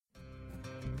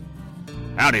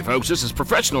Howdy, folks. This is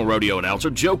professional rodeo announcer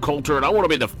Joe Coulter, and I want to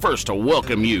be the first to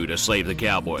welcome you to Save the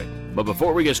Cowboy. But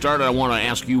before we get started, I want to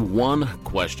ask you one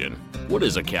question. What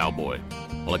is a cowboy?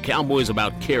 Well, a cowboy is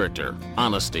about character,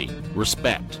 honesty,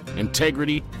 respect,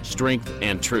 integrity, strength,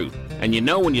 and truth. And you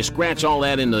know, when you scratch all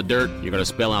that into the dirt, you're going to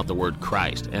spell out the word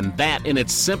Christ. And that, in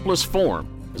its simplest form,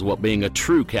 is what being a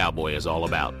true cowboy is all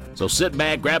about. So sit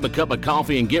back, grab a cup of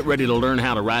coffee, and get ready to learn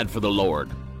how to ride for the Lord.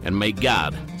 And may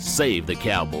God save the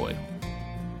cowboy.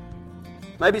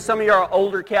 Maybe some of your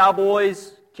older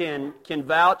cowboys can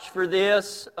vouch for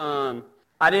this.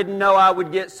 I didn't know I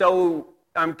would get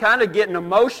I'm kind of getting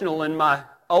emotional in my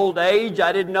old age.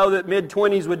 I didn't know that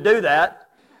mid-20s would do that.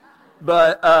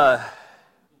 But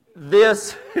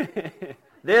this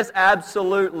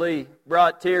absolutely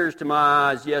brought tears to my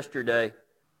eyes yesterday.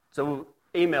 It's an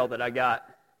email that I got.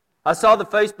 I saw the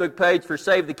Facebook page for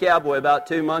Save the Cowboy about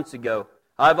 2 months ago.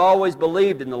 I've always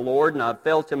believed in the Lord, and I've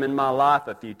felt Him in my life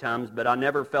a few times, but I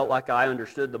never felt like I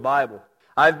understood the Bible.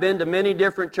 I've been to many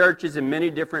different churches in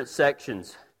many different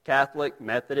sections: Catholic,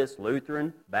 Methodist,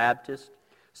 Lutheran, Baptist.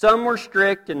 Some were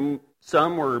strict and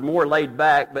some were more laid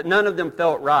back, but none of them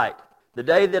felt right. The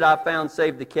day that I found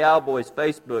Save the Cowboy's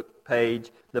Facebook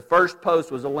page, the first post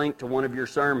was a link to one of your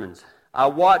sermons. I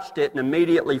watched it and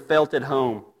immediately felt at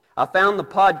home. I found the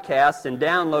podcasts and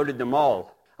downloaded them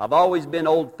all. I've always been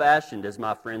old-fashioned, as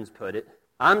my friends put it.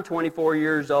 I'm 24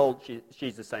 years old.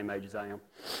 She's the same age as I am.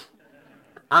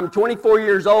 I'm 24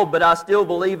 years old, but I still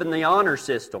believe in the honor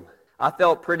system. I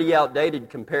felt pretty outdated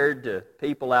compared to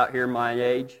people out here my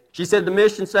age. She said the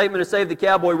mission statement of Save the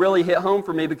Cowboy really hit home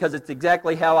for me because it's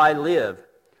exactly how I live.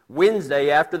 Wednesday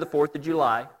after the 4th of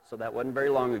July, so that wasn't very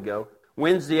long ago.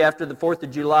 Wednesday after the 4th of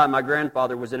July, my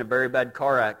grandfather was in a very bad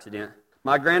car accident.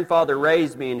 My grandfather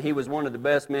raised me, and he was one of the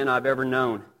best men I've ever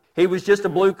known. He was just a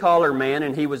blue-collar man,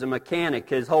 and he was a mechanic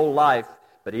his whole life,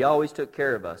 but he always took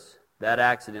care of us. That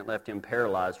accident left him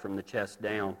paralyzed from the chest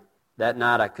down. That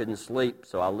night I couldn't sleep,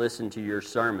 so I listened to your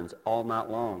sermons all night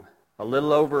long. A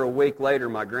little over a week later,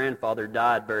 my grandfather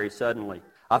died very suddenly.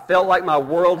 I felt like my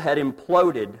world had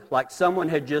imploded, like someone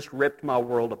had just ripped my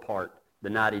world apart. The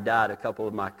night he died, a couple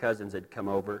of my cousins had come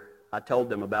over. I told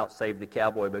them about Save the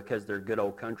Cowboy because they're good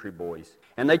old country boys.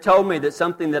 And they told me that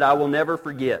something that I will never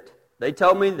forget. They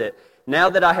told me that now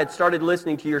that I had started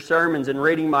listening to your sermons and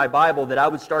reading my Bible, that I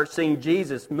would start seeing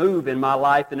Jesus move in my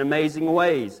life in amazing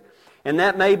ways. And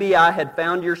that maybe I had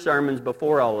found your sermons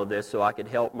before all of this so I could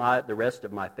help the rest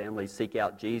of my family seek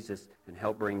out Jesus and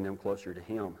help bring them closer to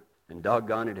Him. And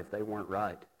doggone it if they weren't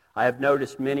right. I have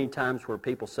noticed many times where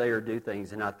people say or do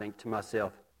things and I think to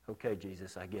myself, okay,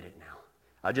 Jesus, I get it now.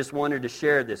 I just wanted to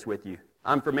share this with you.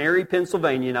 I'm from Erie,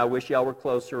 Pennsylvania, and I wish y'all were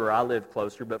closer or I lived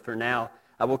closer, but for now,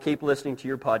 I will keep listening to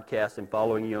your podcast and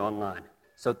following you online.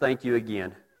 So thank you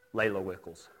again, Layla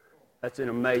Wickles. That's an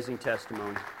amazing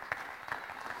testimony.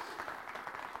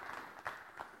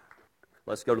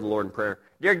 Let's go to the Lord in prayer.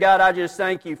 Dear God, I just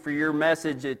thank you for your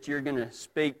message that you're going to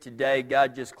speak today.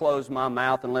 God, just close my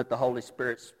mouth and let the Holy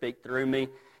Spirit speak through me.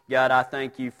 God, I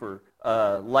thank you for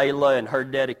Layla and her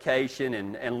dedication.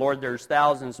 And Lord, there's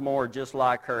thousands more just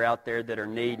like her out there that are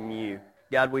needing you.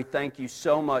 God, we thank you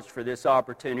so much for this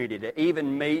opportunity to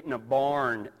even meet in a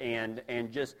barn and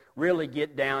just really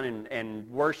get down and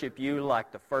worship you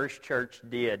like the first church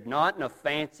did. Not in a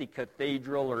fancy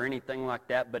cathedral or anything like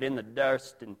that, but in the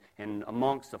dust and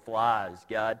amongst the flies.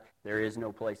 God, there is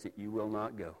no place that you will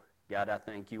not go. God, I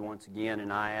thank you once again,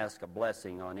 and I ask a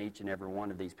blessing on each and every one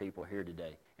of these people here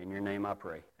today. In your name I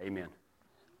pray. Amen.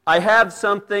 I have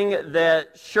something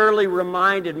that Shirley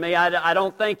reminded me. I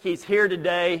don't think he's here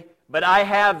today, but I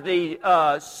have the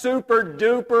super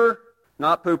duper,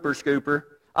 not pooper scooper,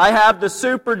 I have the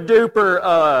super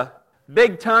duper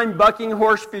big time Bucking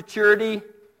Horse Futurity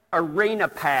Arena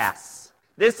Pass.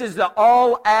 This is the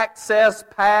all access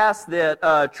pass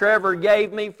that Trevor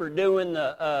gave me for doing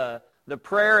the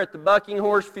prayer at the Bucking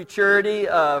Horse Futurity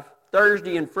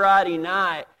Thursday and Friday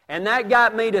night. And that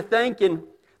got me to thinking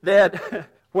that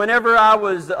whenever I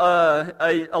was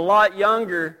a lot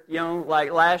younger,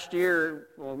 like last year,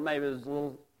 well, maybe it was a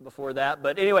little before that,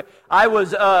 but anyway, I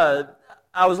was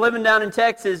living down in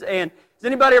Texas, and has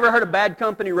anybody ever heard of Bad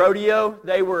Company Rodeo?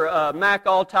 They were Mac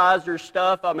Altizer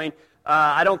stuff. I mean,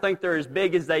 I don't think they're as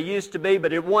big as they used to be,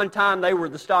 but at one time they were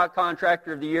the stock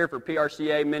contractor of the year for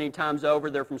PRCA many times over.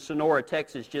 They're from Sonora,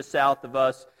 Texas, just south of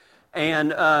us.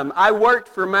 And I worked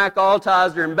for Mac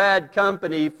Altizer and Bad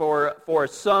Company for a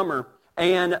summer.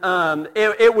 And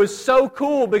it was so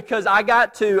cool because I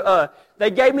got to,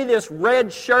 they gave me this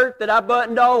red shirt that I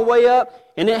buttoned all the way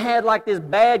up, and it had like this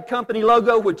Bad Company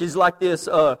logo, which is like this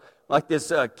like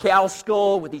this cow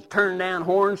skull with these turned down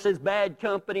horns, says Bad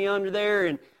Company under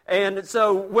there. And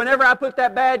so whenever I put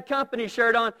that Bad Company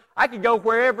shirt on, I could go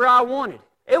wherever I wanted.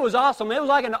 It was awesome. It was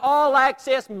like an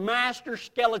all-access master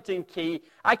skeleton key.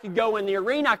 I could go in the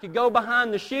arena. I could go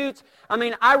behind the chutes. I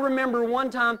mean, I remember one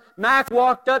time Mac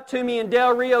walked up to me in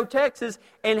Del Rio, Texas,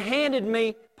 and handed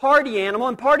me Party Animal.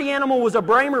 And Party Animal was a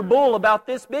Bramer bull about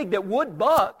this big that would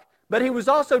buck, but he was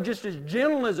also just as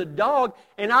gentle as a dog.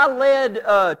 And I led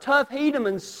Tough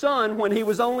Hedeman's son when he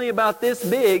was only about this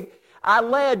big. I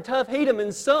led Tough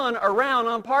Hedeman's son around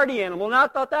on Party Animal, and I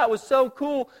thought that was so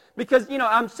cool because,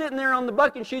 I'm sitting there on the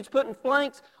bucking chutes putting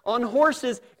flanks on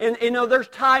horses, and, there's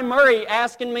Ty Murray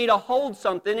asking me to hold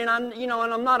something, and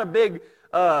I'm not a big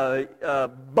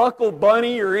buckle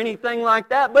bunny or anything like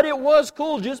that, but it was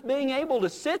cool just being able to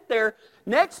sit there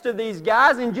next to these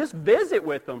guys and just visit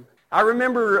with them. I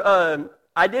remember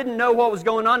I didn't know what was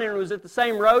going on, and it was at the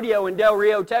same rodeo in Del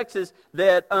Rio, Texas,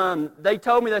 that they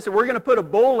told me, they said, we're going to put a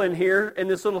bull in here in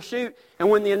this little chute, and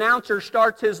when the announcer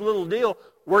starts his little deal,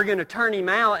 we're going to turn him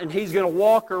out, and he's going to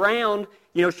walk around,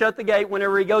 shut the gate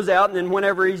whenever he goes out, and then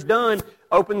whenever he's done,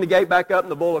 open the gate back up,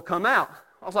 and the bull will come out.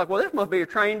 I was like, well, this must be a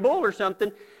trained bull or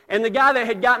something. And the guy that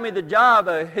had got me the job,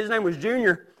 his name was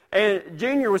Junior, and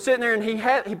Junior was sitting there, and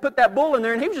he put that bull in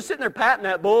there, and he was just sitting there patting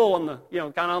that bull on the,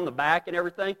 kind of on the back and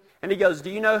everything. And he goes, do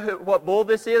you know what bull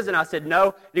this is? And I said, no.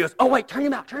 And he goes, oh, wait, turn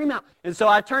him out. And so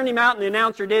I turned him out, and the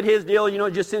announcer did his deal,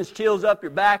 it just sends chills up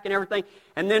your back and everything.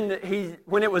 And then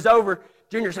when it was over,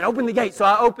 Junior said, open the gate. So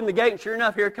I opened the gate, and sure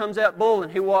enough, here comes that bull,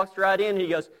 and he walks right in, and he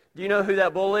goes, do you know who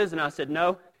that bull is? And I said,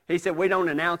 no. He said, we don't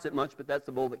announce it much, but that's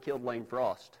the bull that killed Lane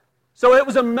Frost. So it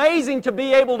was amazing to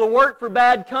be able to work for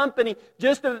Bad Company,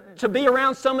 just to be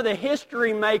around some of the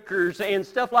history makers and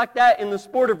stuff like that in the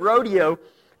sport of rodeo.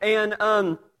 And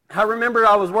I remember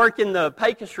I was working the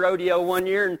Pecos Rodeo one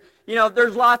year, and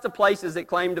there's lots of places that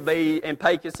claim to be, and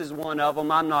Pecos is one of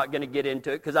them. I'm not going to get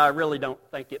into it because I really don't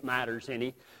think it matters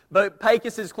any. But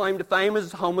Pecos' claim to fame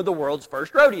is home of the world's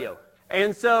first rodeo.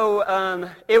 And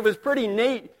so it was pretty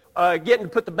neat getting to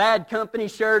put the Bad Company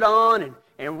shirt on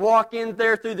and walk in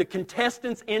there through the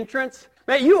contestants' entrance.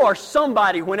 Man, you are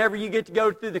somebody whenever you get to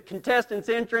go through the contestants'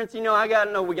 entrance. We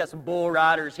got some bull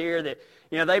riders here that,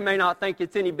 they may not think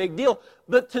it's any big deal.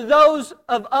 But to those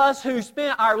of us who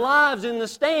spent our lives in the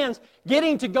stands,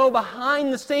 getting to go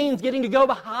behind the scenes, getting to go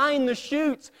behind the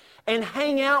chutes and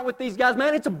hang out with these guys,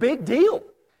 man, it's a big deal.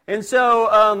 And so,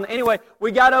 anyway,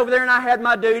 we got over there, and I had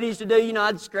my duties to do.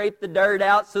 I'd scrape the dirt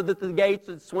out so that the gates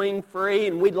would swing free,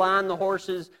 and we'd line the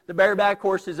horses, the bareback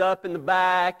horses up in the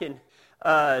back, and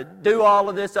do all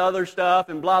of this other stuff,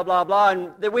 and blah, blah, blah.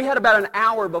 And we had about an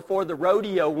hour before the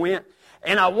rodeo went,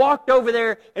 and I walked over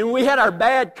there, and we had our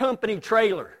Bad Company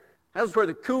trailer. That was where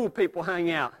the cool people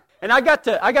hang out. And I got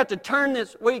to turn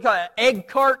this, what do you call it, egg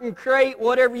carton crate,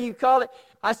 whatever you call it.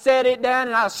 I sat it down,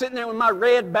 and I was sitting there with my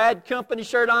red Bad Company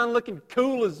shirt on, looking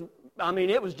cool as,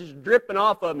 it was just dripping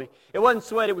off of me. It wasn't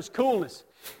sweat, it was coolness.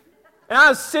 And I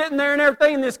was sitting there and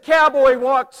everything, and this cowboy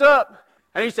walks up,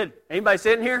 and he said, anybody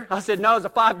sitting here? I said, no, it was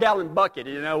a 5-gallon bucket.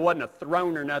 It wasn't a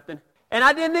throne or nothing. And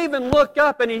I didn't even look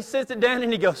up, and he sits it down,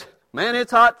 and he goes, man,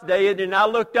 it's hot today. And I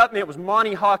looked up, and it was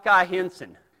Monty Hawkeye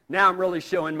Henson. Now I'm really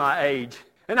showing my age.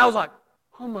 And I was like,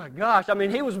 oh my gosh,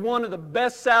 he was one of the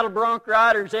best saddle bronc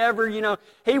riders ever.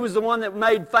 He was the one that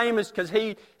made famous because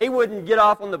he wouldn't get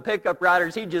off on the pickup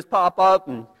riders. He'd just pop up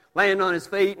and land on his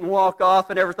feet and walk off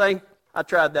and everything. I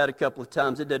tried that a couple of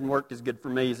times. It didn't work as good for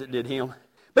me as it did him.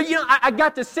 But I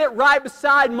got to sit right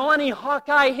beside Monty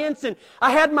Hawkeye Henson.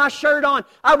 I had my shirt on.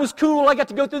 I was cool. I got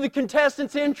to go through the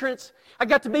contestants' entrance. I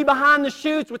got to be behind the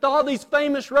chutes with all these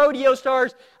famous rodeo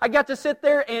stars. I got to sit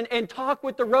there and talk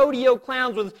with the rodeo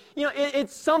clowns.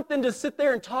 It's something to sit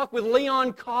there and talk with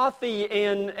Leon Coffey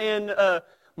and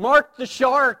Mark the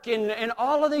Shark and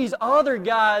all of these other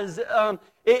guys.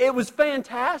 It was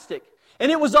fantastic.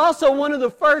 And it was also one of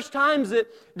the first times that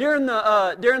during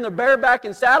the bareback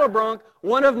and saddle bronc,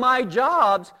 one of my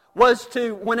jobs was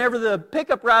to, whenever the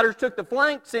pickup riders took the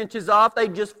flank cinches off,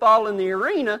 they'd just fall in the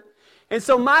arena. And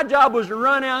so my job was to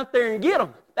run out there and get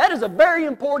them. That is a very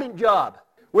important job.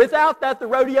 Without that, the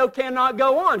rodeo cannot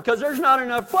go on because there's not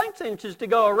enough flank cinches to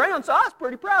go around. So I was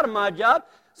pretty proud of my job.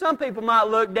 Some people might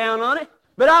look down on it.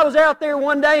 But I was out there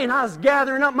one day, and I was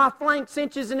gathering up my flank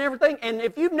cinches and everything. And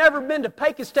if you've never been to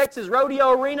Pecos, Texas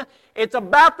Rodeo Arena, it's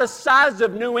about the size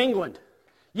of New England.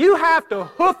 You have to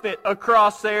hoof it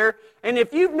across there. And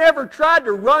if you've never tried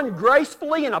to run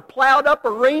gracefully in a plowed-up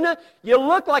arena, you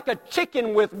look like a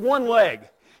chicken with one leg.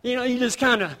 You just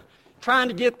kind of trying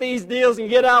to get these deals and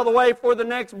get out of the way before the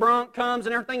next bronc comes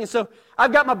and everything. And so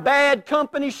I've got my Bad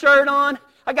Company shirt on.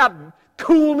 I got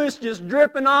coolness just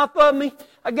dripping off of me.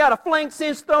 I got a flank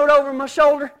cinch thrown over my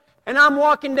shoulder, and I'm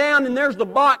walking down, and there's the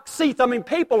box seats. I mean,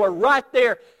 people are right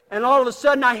there, and all of a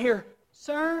sudden I hear,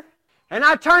 "Sir?" And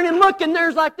I turn and look, and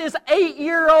there's like this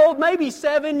 8-year-old, maybe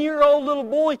 7-year-old little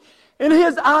boy, and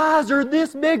his eyes are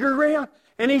this big around.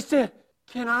 And he said,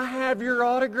 "Can I have your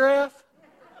autograph?"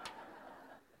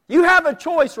 You have a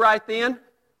choice right then.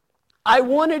 I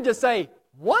wanted to say,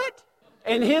 "What?"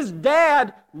 And his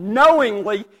dad,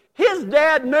 knowingly, his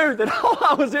dad knew that all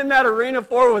I was in that arena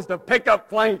for was to pick up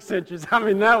flank cinches. I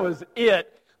mean, that was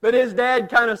it. But his dad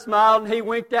kind of smiled, and he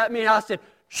winked at me, and I said,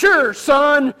 "Sure,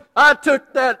 son." I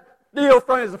took that deal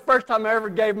from him. It was the first time I ever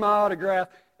gave my autograph.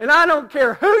 And I don't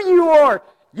care who you are,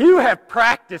 you have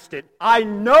practiced it. I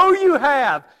know you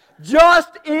have,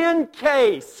 just in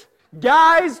case.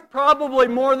 Guys, probably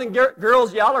more than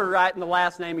girls, y'all are writing the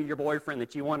last name of your boyfriend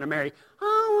that you want to marry.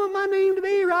 "I want my name to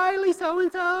be Riley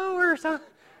so-and-so or something."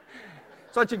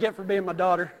 That's what you get for being my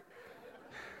daughter.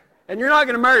 And you're not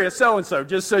going to marry a so-and-so,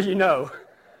 just so you know.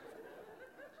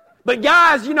 But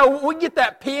guys, you know, we get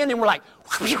that pen and we're like,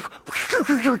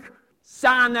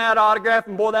 sign that autograph,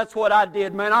 and boy, that's what I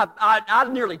did, man. I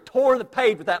nearly tore the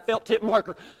page with that felt tip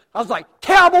marker. I was like,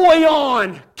 "Cowboy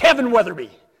on, Kevin Weatherby."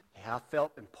 I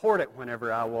felt important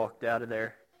whenever I walked out of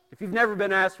there. If you've never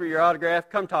been asked for your autograph,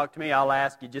 come talk to me. I'll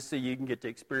ask you just so you can get to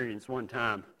experience one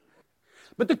time.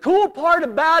 But the cool part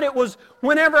about it was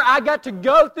whenever I got to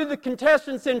go through the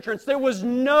contestants' entrance, there was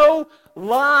no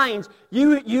lines.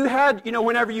 You had, you know,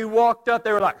 whenever you walked up,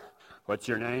 they were like, "What's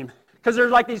your name?" Because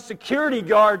there's like these security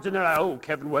guards, and they're like, "Oh,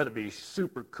 Kevin Weatherby,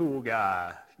 super cool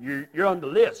guy. You're on the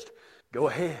list. Go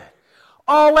ahead."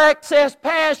 All access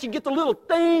pass, you get the little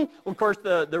thing. Of course,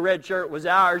 the red shirt was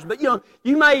ours. But, you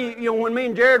may, when me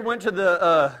and Jared went to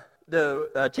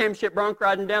the championship bronc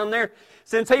riding down there,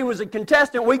 since he was a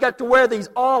contestant, we got to wear these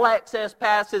all access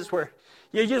passes where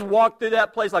you just walk through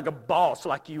that place like a boss,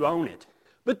 like you own it.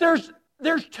 But there's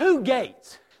 2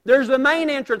 gates. There's the main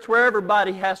entrance where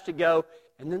everybody has to go,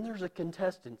 and then there's a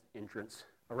contestant entrance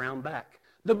around back.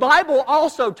 The Bible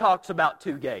also talks about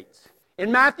 2 gates.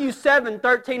 In Matthew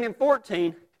 7:13 and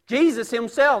 14, Jesus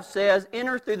himself says,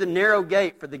 "Enter through the narrow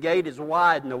gate, for the gate is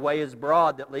wide and the way is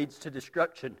broad that leads to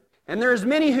destruction. And there is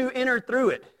many who enter through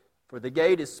it. For the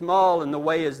gate is small and the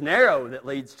way is narrow that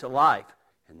leads to life.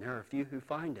 And there are few who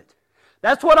find it."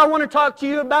 That's what I want to talk to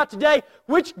you about today.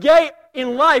 Which gate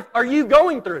in life are you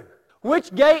going through?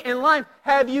 Which gate in life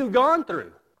have you gone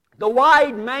through? The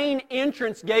wide main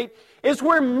entrance gate is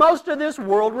where most of this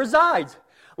world resides.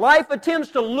 Life attempts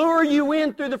to lure you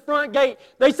in through the front gate.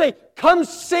 They say, "Come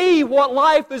see what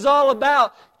life is all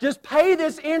about. Just pay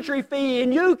this entry fee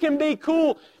and you can be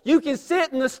cool. You can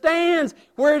sit in the stands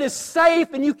where it is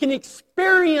safe and you can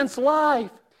experience life."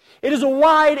 It is a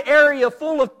wide area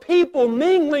full of people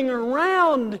mingling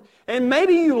around. And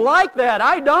maybe you like that.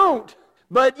 I don't.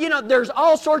 But, there's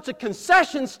all sorts of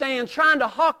concession stands trying to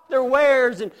hawk their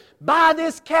wares and buy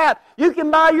this cap. You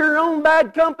can buy your own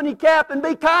bad company cap and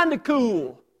be kind of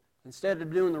cool. Instead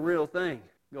of doing the real thing,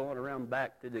 going around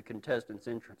back to the contestants'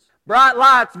 entrance. Bright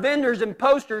lights, vendors, and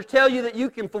posters tell you that you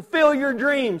can fulfill your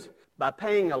dreams by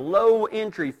paying a low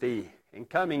entry fee and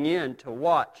coming in to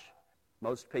watch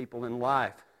most people in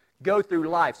life go through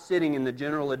life sitting in the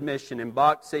general admission and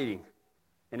box seating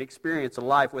and experience a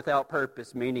life without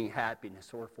purpose, meaning, happiness,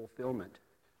 or fulfillment.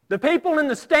 The people in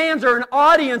the stands are an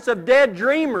audience of dead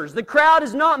dreamers. The crowd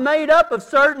is not made up of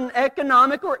certain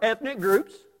economic or ethnic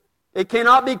groups. It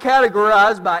cannot be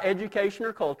categorized by education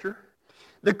or culture.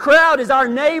 The crowd is our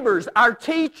neighbors, our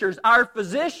teachers, our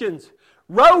physicians,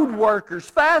 road workers,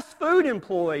 fast food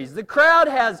employees. The crowd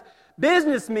has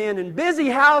businessmen and busy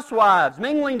housewives.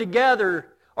 Mingling together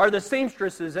are the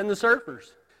seamstresses and the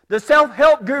surfers. The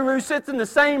self-help guru sits in the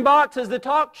same box as the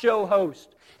talk show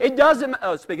host. It doesn't...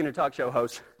 speaking of talk show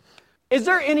hosts, is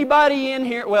there anybody in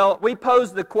here... Well, we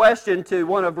posed the question to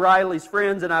one of Riley's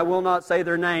friends, and I will not say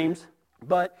their names,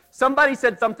 but somebody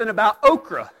said something about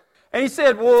okra. And he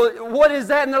said, "Well, what is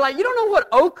that?" And they're like, "You don't know what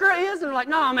okra is?" And they're like,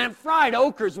 "No, man, fried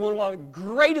okra is one of the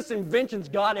greatest inventions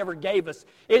God ever gave us.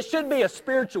 It should be a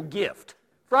spiritual gift.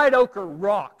 Fried okra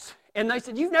rocks." And they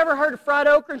said, "You've never heard of fried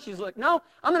okra?" And she's like, "No,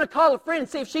 I'm going to call a friend and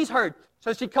see if she's heard."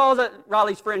 So she calls it,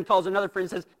 Riley's friend calls another friend and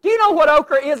says, "Do you know what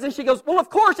okra is?" And she goes, "Well, of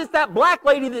course, it's that black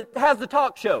lady that has the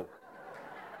talk show."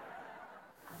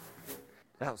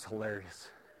 That was hilarious.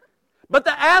 But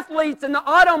the athletes and the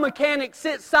auto mechanics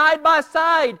sit side by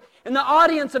side in the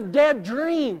audience of dead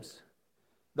dreams.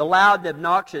 The loud, the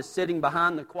obnoxious sitting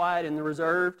behind the quiet and the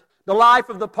reserved. The life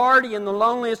of the party and the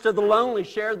loneliest of the lonely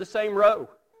share the same row.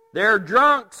 There are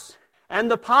drunks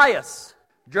and the pious,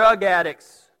 drug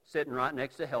addicts sitting right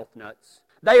next to health nuts.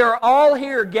 They are all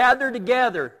here gathered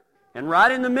together. And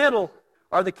right in the middle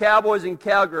are the cowboys and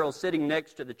cowgirls sitting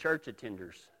next to the church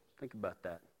attenders. Think about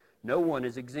that. No one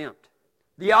is exempt.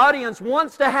 The audience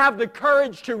wants to have the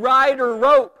courage to ride or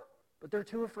rope, but they're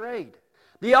too afraid.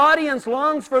 The audience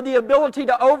longs for the ability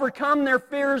to overcome their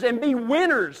fears and be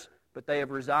winners, but they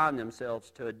have resigned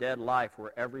themselves to a dead life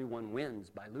where everyone wins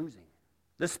by losing.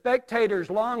 The spectators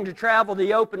long to travel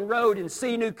the open road and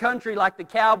see new country like the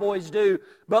cowboys do,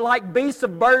 but like beasts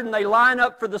of burden, they line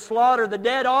up for the slaughter. The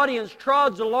dead audience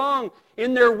trods along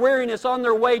in their weariness on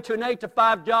their way to an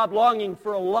 8-to-5 job, longing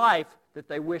for a life that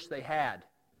they wish they had.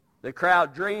 The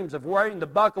crowd dreams of wearing the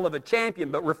buckle of a champion,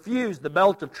 but refuse the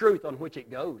belt of truth on which it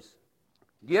goes.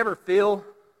 Do you ever feel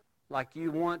like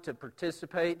you want to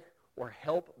participate or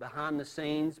help behind the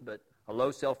scenes, but a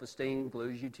low self-esteem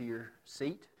glues you to your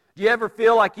seat? Do you ever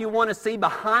feel like you want to see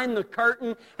behind the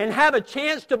curtain and have a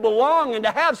chance to belong and to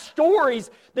have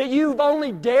stories that you've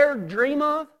only dared dream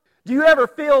of? Do you ever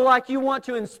feel like you want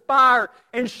to inspire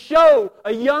and show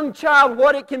a young child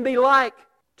what it can be like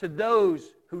to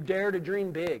those who dare to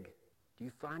dream big? Do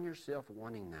you find yourself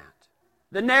wanting that?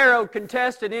 The narrow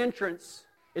contested entrance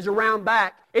is around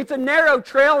back. It's a narrow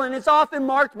trail and it's often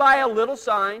marked by a little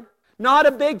sign. Not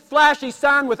a big flashy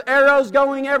sign with arrows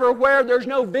going everywhere. There's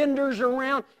no vendors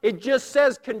around. It just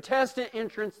says contestant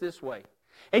entrance this way.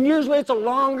 And usually it's a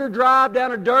longer drive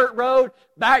down a dirt road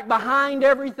back behind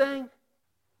everything.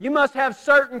 You must have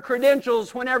certain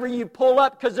credentials whenever you pull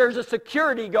up because there's a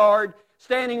security guard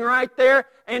standing right there.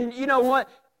 And you know what?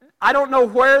 I don't know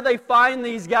where they find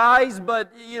these guys,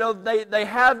 but you know they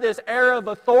have this air of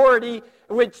authority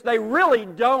which they really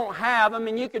don't have. I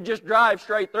mean, you could just drive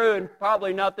straight through and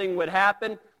probably nothing would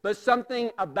happen, but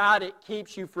something about it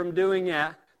keeps you from doing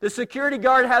that. The security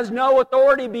guard has no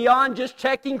authority beyond just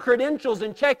checking credentials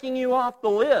and checking you off the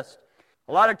list.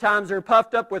 A lot of times they're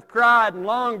puffed up with pride and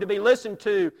long to be listened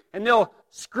to, and they'll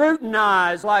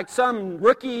scrutinize like some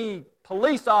rookie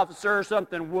police officer or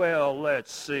something. Well,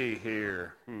 let's see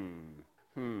here.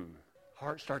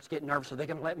 Heart starts getting nervous. Are they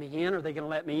going to let me in? Are they going to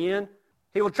let me in?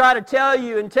 He will try to tell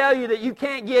you that you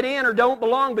can't get in or don't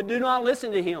belong, but do not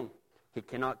listen to him. He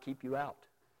cannot keep you out.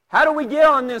 How do we get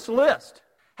on this list?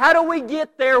 How do we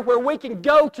get there where we can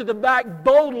go to the back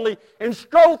boldly and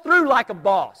stroll through like a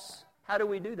boss? How do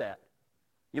we do that?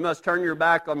 You must turn your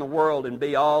back on the world and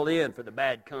be all in for the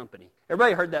bad company.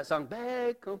 Everybody heard that song,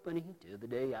 Bad Company till the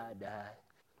day I die.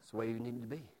 That's the way you need to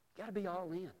be. You got to be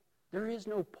all in. There is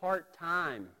no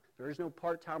part-time. There is no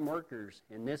part-time workers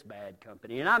in this bad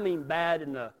company. And I mean bad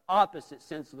in the opposite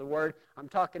sense of the word. I'm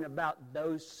talking about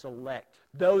those select,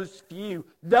 those few,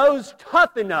 those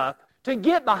tough enough to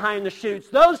get behind the chutes,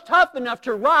 those tough enough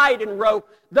to ride and rope,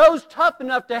 those tough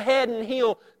enough to head and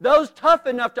heel, those tough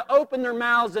enough to open their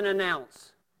mouths and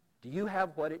announce. Do you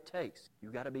have what it takes?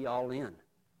 You've got to be all in.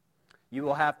 You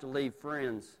will have to leave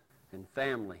friends and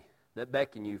family that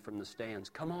beckon you from the stands.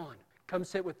 Come on, come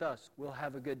sit with us. We'll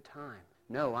have a good time.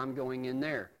 No, I'm going in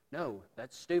there. No,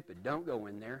 that's stupid. Don't go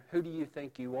in there. Who do you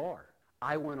think you are?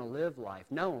 I want to live life.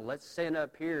 No, let's stand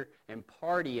up here and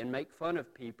party and make fun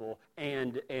of people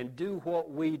and do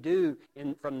what we do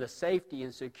from the safety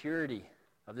and security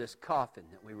of this coffin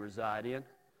that we reside in.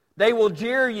 They will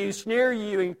jeer you, sneer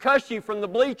you, and cuss you from the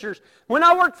bleachers. When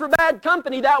I worked for Bad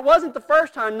Company, that wasn't the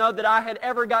first time, though, that I had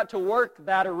ever got to work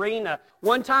that arena.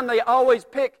 One time they always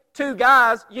pick two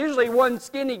guys, usually one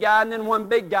skinny guy and then one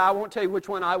big guy. I won't tell you which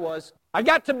one I was. I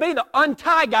got to be the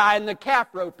untie guy in the calf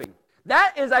roping.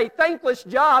 That is a thankless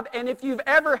job, and if you've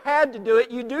ever had to do it,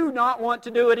 you do not want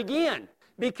to do it again.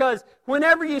 Because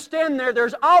whenever you stand there,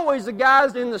 there's always the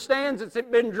guys in the stands that's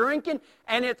been drinking,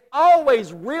 and it's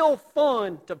always real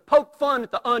fun to poke fun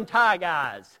at the untie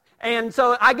guys. And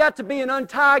so I got to be an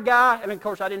untie guy, and of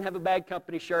course I didn't have a Bad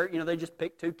Company shirt. You know, they just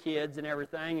picked two kids and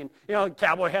everything, and you know, the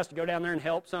cowboy has to go down there and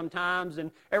help sometimes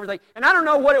and everything. And I don't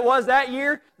know what it was that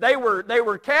year. They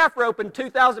were calf roping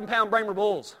 2,000-pound Bramer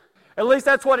bulls. At least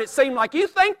that's what it seemed like. You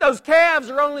think those calves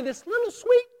are only this little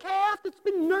sweet calf that's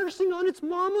been nursing on its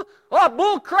mama? Oh,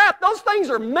 bull crap, those things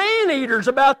are man-eaters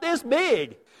about this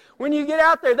big. When you get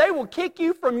out there, they will kick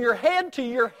you from your head to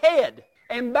your head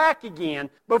and back again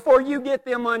before you get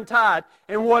them untied.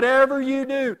 And whatever you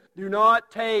do, do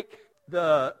not take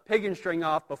the piggin string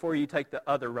off before you take the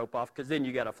other rope off, because then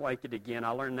you got to flank it again.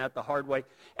 I learned that the hard way.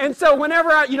 And so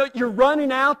whenever you're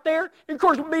running out there, and of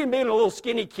course being a little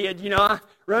skinny kid,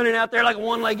 running out there like a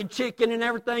one-legged chicken and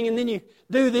everything, and then you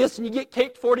do this and you get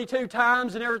kicked 42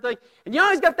 times and everything. And you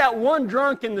always got that one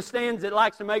drunk in the stands that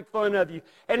likes to make fun of you.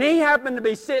 And he happened to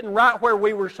be sitting right where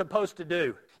we were supposed to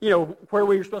do, where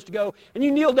we were supposed to go. And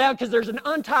you kneel down because there's an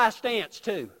untie stance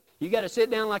too. You got to sit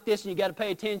down like this, and you got to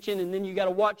pay attention, and then you got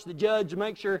to watch the judge to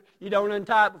make sure you don't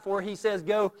untie it before he says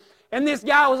go. And this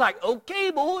guy was like,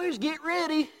 okay, boys, get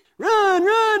ready.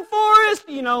 Run, Forrest,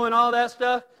 and all that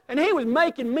stuff. And he was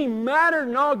making me madder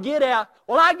than all get out.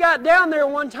 Well, I got down there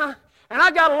one time, and I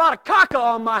got a lot of caca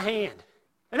on my hand.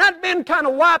 And I'd been kind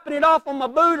of wiping it off on my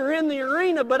boot or in the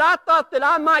arena, but I thought that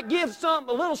I might give a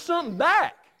little something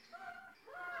back.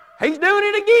 He's doing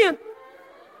it again.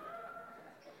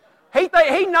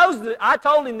 He knows that I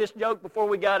told him this joke before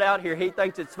we got out here. He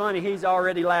thinks it's funny. He's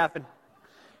already laughing.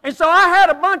 And so I had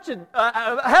a bunch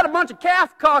of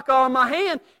calf caca on my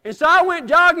hand, and so I went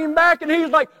jogging back, and he was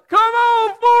like, "Come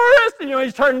on, Forrest!" And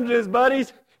he's turning to his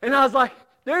buddies, and I was like,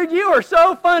 "Dude, you are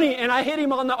so funny!" And I hit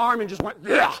him on the arm and just went,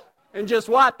 "Yeah!" and just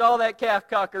wiped all that calf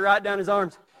caca right down his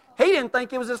arms. He didn't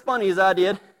think it was as funny as I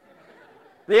did.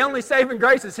 The only saving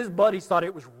grace is his buddies thought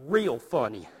it was real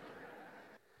funny.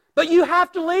 But you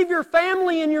have to leave your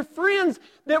family and your friends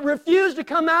that refuse to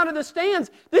come out of the stands.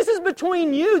 This is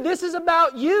between you. This is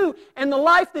about you and the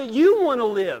life that you want to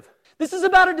live. This is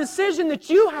about a decision that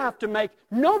you have to make.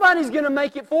 Nobody's going to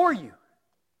make it for you.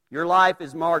 Your life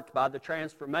is marked by the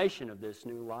transformation of this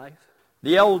new life.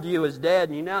 The old you is dead,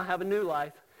 and you now have a new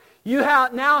life. You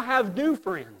now have new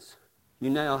friends. You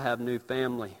now have new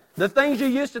family. The things you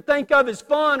used to think of as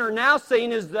fun are now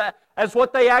seen as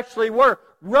what they actually were.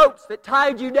 Ropes that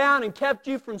tied you down and kept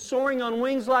you from soaring on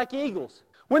wings like eagles.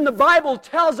 When the Bible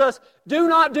tells us, do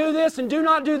not do this and do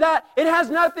not do that, it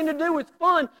has nothing to do with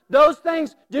fun. Those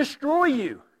things destroy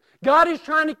you. God is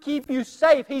trying to keep you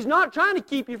safe. He's not trying to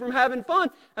keep you from having fun.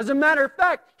 As a matter of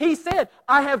fact, He said,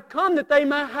 I have come that they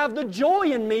may have the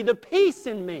joy in me, the peace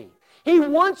in me. He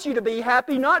wants you to be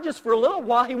happy, not just for a little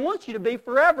while. He wants you to be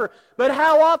forever. But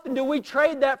how often do we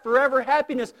trade that forever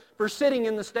happiness for sitting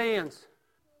in the stands?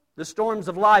 The storms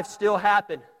of life still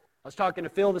happen. I was talking to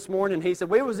Phil this morning. He said,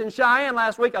 we was in Cheyenne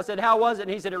last week. I said, how was it?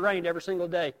 And he said, it rained every single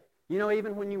day.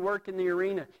 Even when you work in the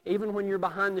arena, even when you're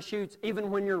behind the chutes, even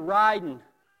when you're riding,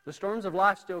 the storms of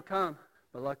life still come.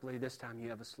 But luckily this time you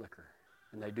have a slicker,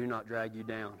 and they do not drag you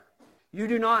down. You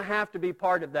do not have to be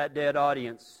part of that dead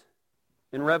audience.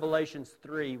 In Revelations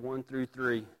 3, 1 through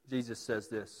 3, Jesus says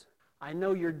this, I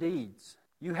know your deeds.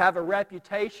 You have a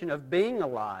reputation of being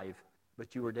alive,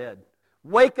 but you are dead.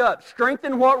 Wake up,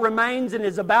 strengthen what remains and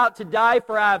is about to die,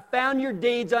 for I have found your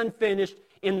deeds unfinished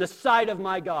in the sight of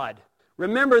my God.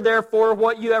 Remember, therefore,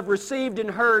 what you have received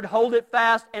and heard, hold it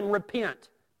fast and repent.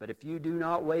 But if you do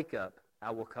not wake up,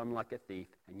 I will come like a thief,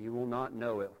 and you will not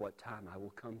know at what time I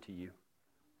will come to you.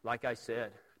 Like I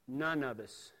said, none of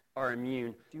us are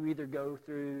immune. You either go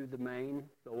through the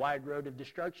wide road of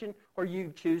destruction, or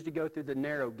you choose to go through the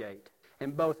narrow gate.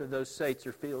 And both of those gates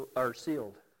are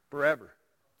sealed forever.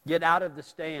 Get out of the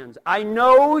stands. I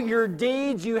know your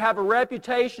deeds. You have a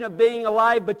reputation of being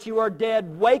alive, but you are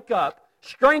dead. Wake up.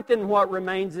 Strengthen what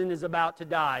remains and is about to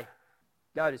die.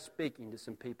 God is speaking to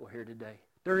some people here today.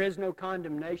 There is no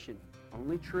condemnation,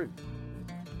 only truth.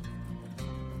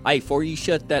 Hey, before you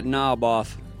shut that knob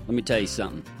off, let me tell you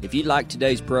something. If you like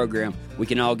today's program, we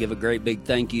can all give a great big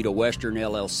thank you to Western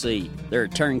LLC. They're a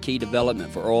turnkey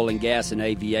development for oil and gas and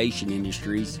aviation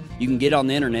industries. You can get on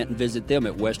the internet and visit them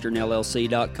at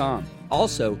westernllc.com.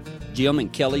 Also, Jim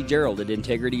and Kelly Gerald at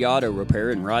Integrity Auto Repair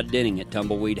and Rod Denning at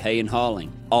Tumbleweed Hay and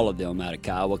Hauling. All of them out of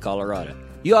Kiowa, Colorado.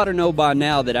 You ought to know by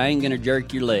now that I ain't going to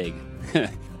jerk your leg.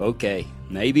 Okay,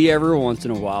 maybe every once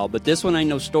in a while, but this one ain't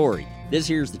no story. This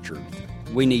here's the truth.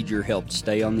 We need your help to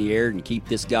stay on the air and keep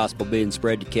this gospel being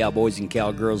spread to cowboys and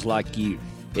cowgirls like you.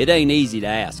 It ain't easy to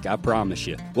ask, I promise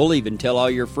you. We'll even tell all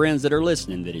your friends that are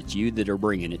listening that it's you that are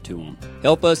bringing it to them.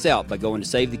 Help us out by going to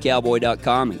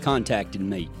SaveTheCowboy.com and contacting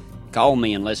me. Call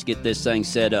me and let's get this thing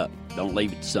set up. Don't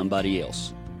leave it to somebody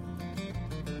else.